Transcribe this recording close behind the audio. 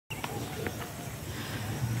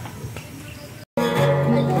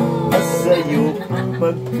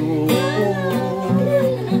pagtuo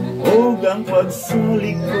o ang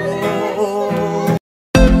pagsaliko.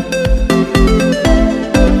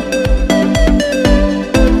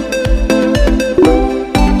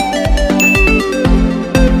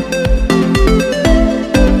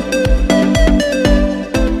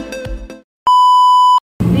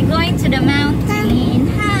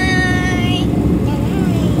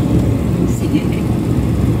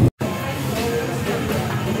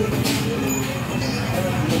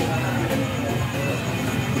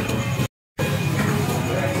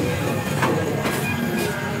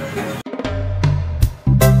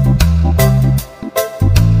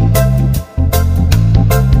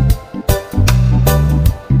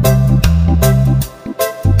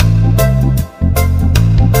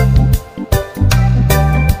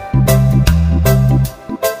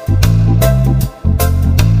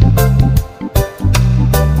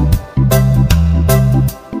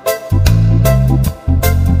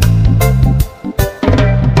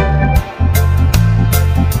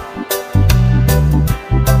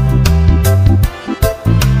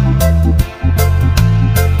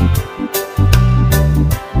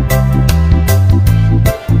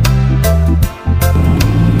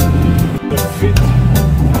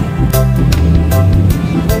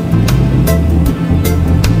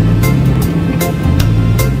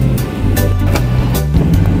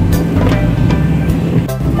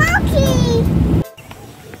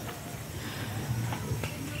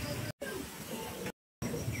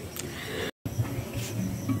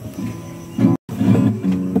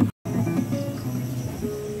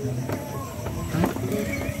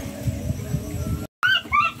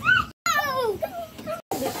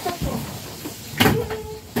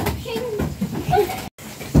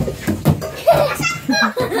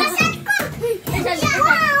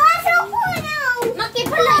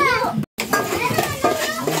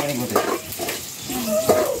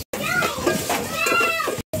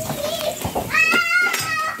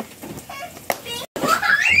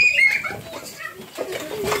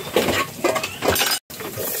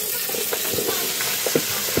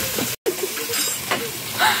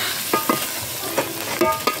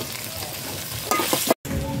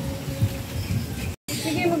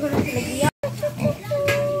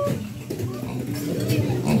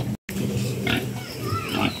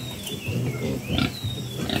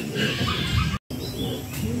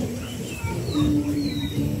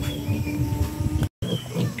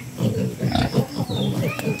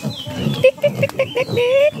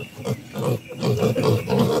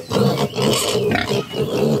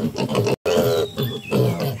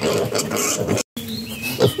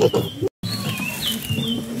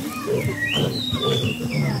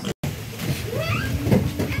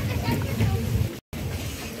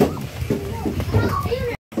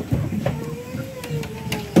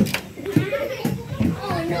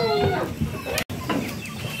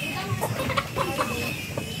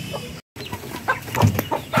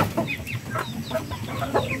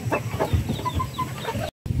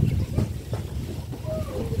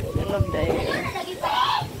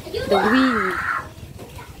 The wind.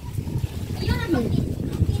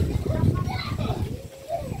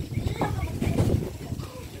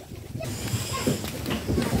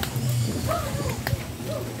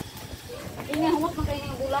 Ini humot makai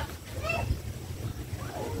yang bulak.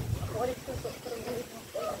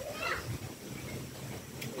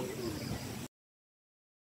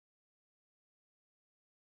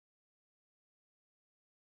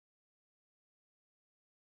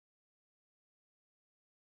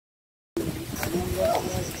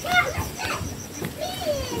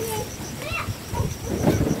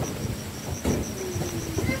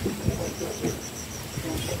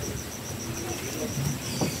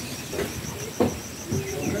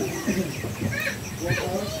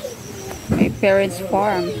 My parents'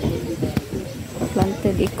 farm.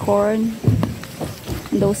 Planted a corn.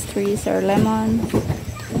 Those trees are lemon.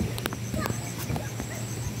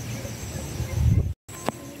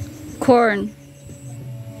 Corn.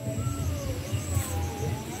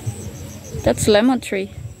 That's lemon tree.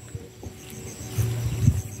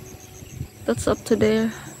 That's up to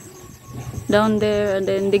there. Down there, and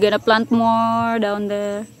then they're gonna plant more down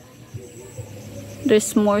there.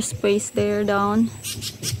 There's more space there down.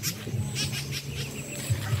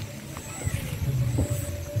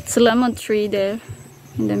 It's a lemon tree there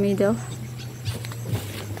in the middle.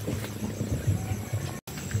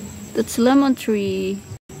 That's lemon tree.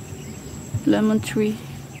 Lemon tree.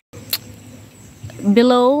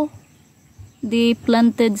 Below, they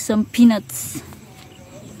planted some peanuts.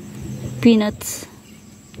 Peanuts.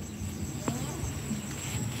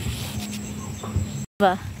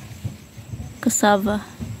 Cassava.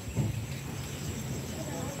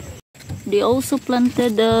 they also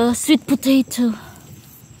planted sweet potato.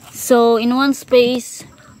 So in one space,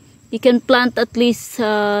 you can plant at least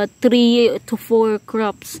 3 to 4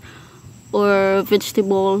 crops or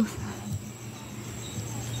vegetables.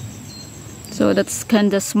 So that's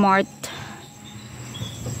kind of smart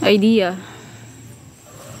idea.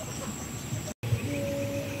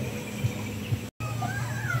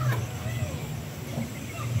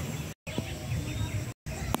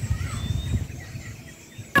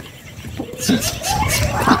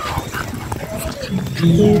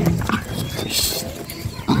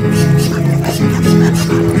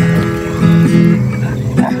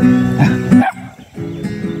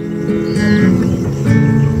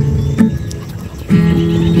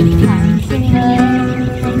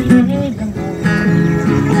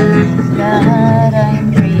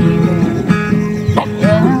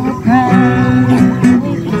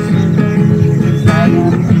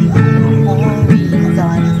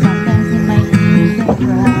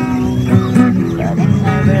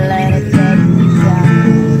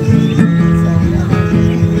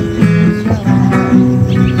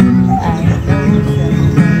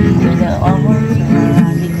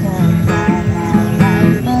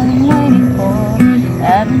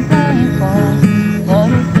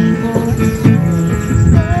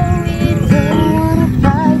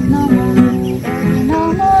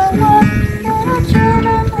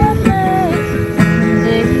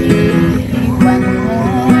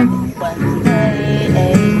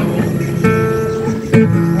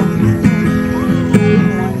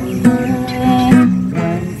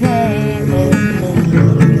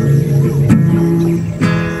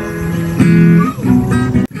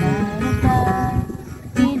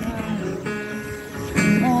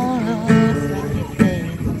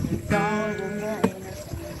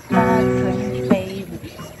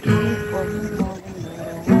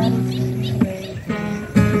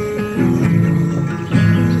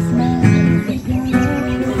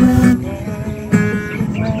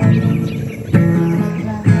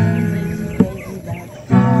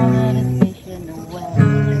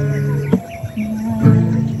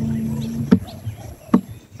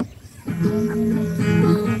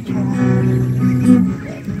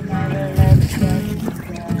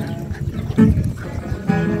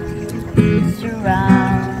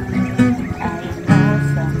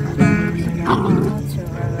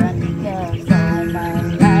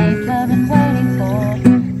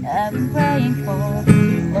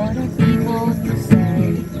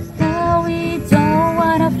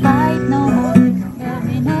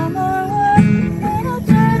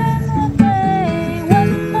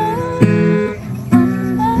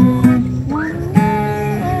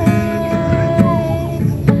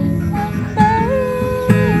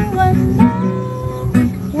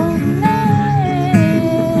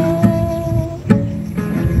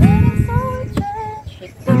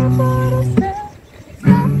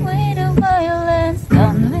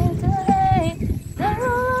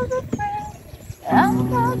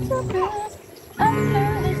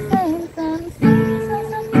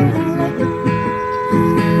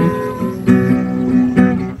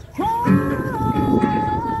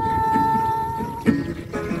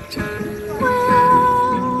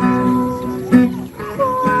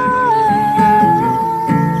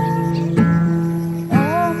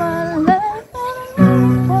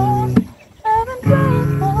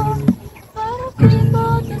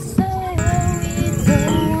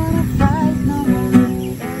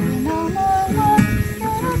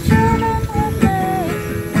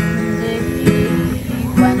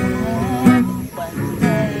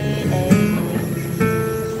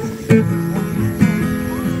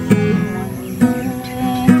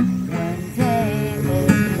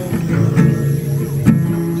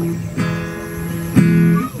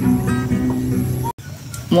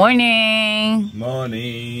 Morning!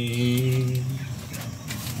 Morning!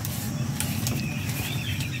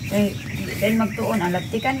 Then magtuon ang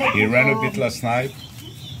laptikan like He ran a bit last night.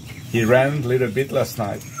 He ran a little bit last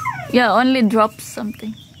night. Yeah, only drops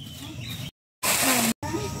something.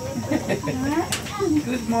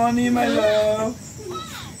 Good morning, my love.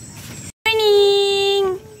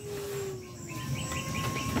 Morning!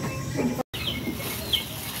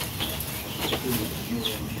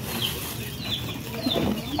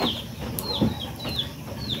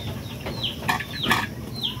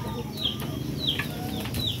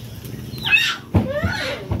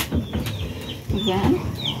 Again?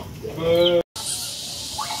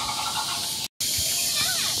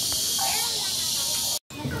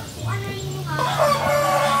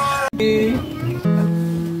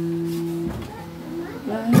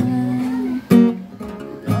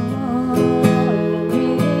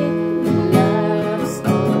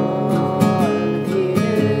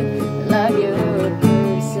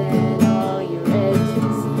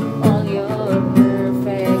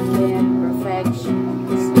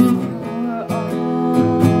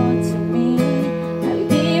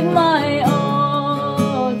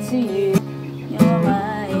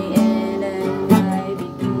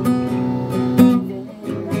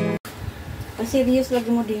 lagi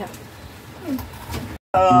mo diha.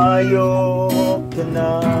 Ayok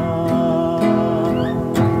na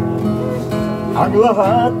ang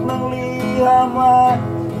lahat ng liham at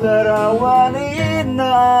larawan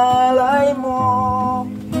inalay mo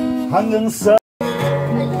hanggang sa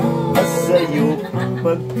sa'yo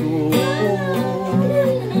pagtulong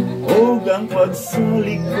o ang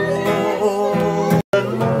pagsalikod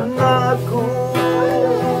na ako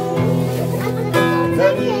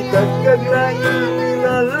nangitag kaglayin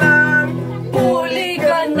nilalang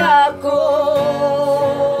pulikan ako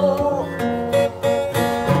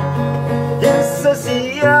sa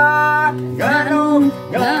siya ganong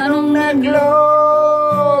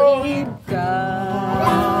nagloib ka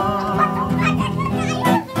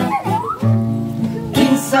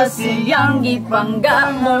kinsa siyang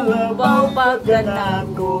ipanggang mabaw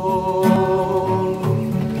pagganako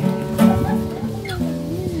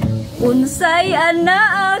unsay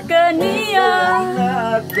ana kaniya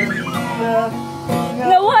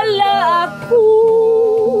nawala ako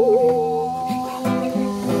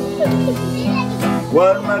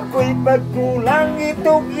wag mako'y pagkulang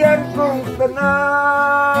itugyan kong tanan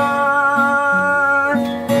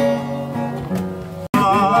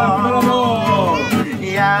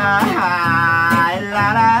la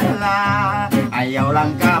la la ayaw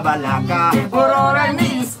lang kabalaka puro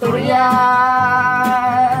ni istorya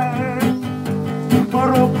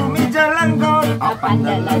puro kumidya lang doon o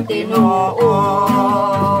pandalang tinoo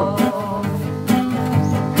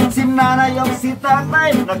si nanay o si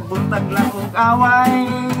tatay nagbuntag lang kong away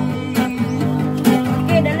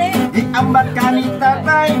Okay, dali. iambat ka ni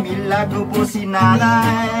tatay milago po si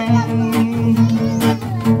nanay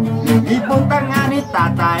ibuntang nga ni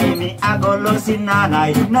tatay ni agolo si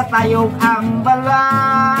nanay natayog ang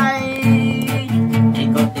balay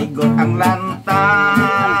ikot-ikot ang lantay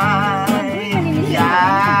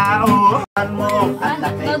yauhan mo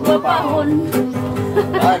anak ay Nagwapahon.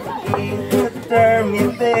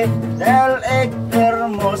 Termite del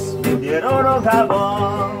ektermos diroro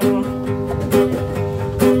gabong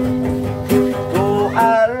tu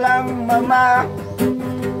alang mama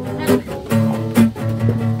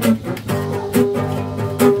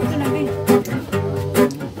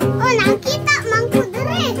Oh, nakita man ko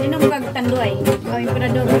dire. Sinong pagtanduay? O,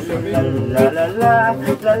 emperador. la la la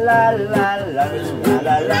la la la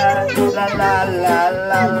la la la la la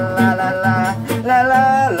la la la la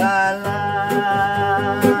la la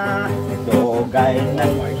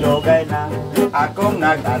dogay na akong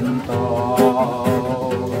naganto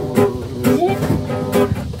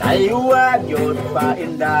kayo wag yun pa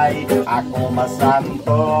inday ako masantos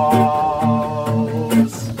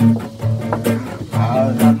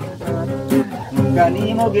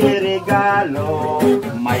ganimo giregalo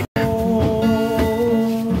may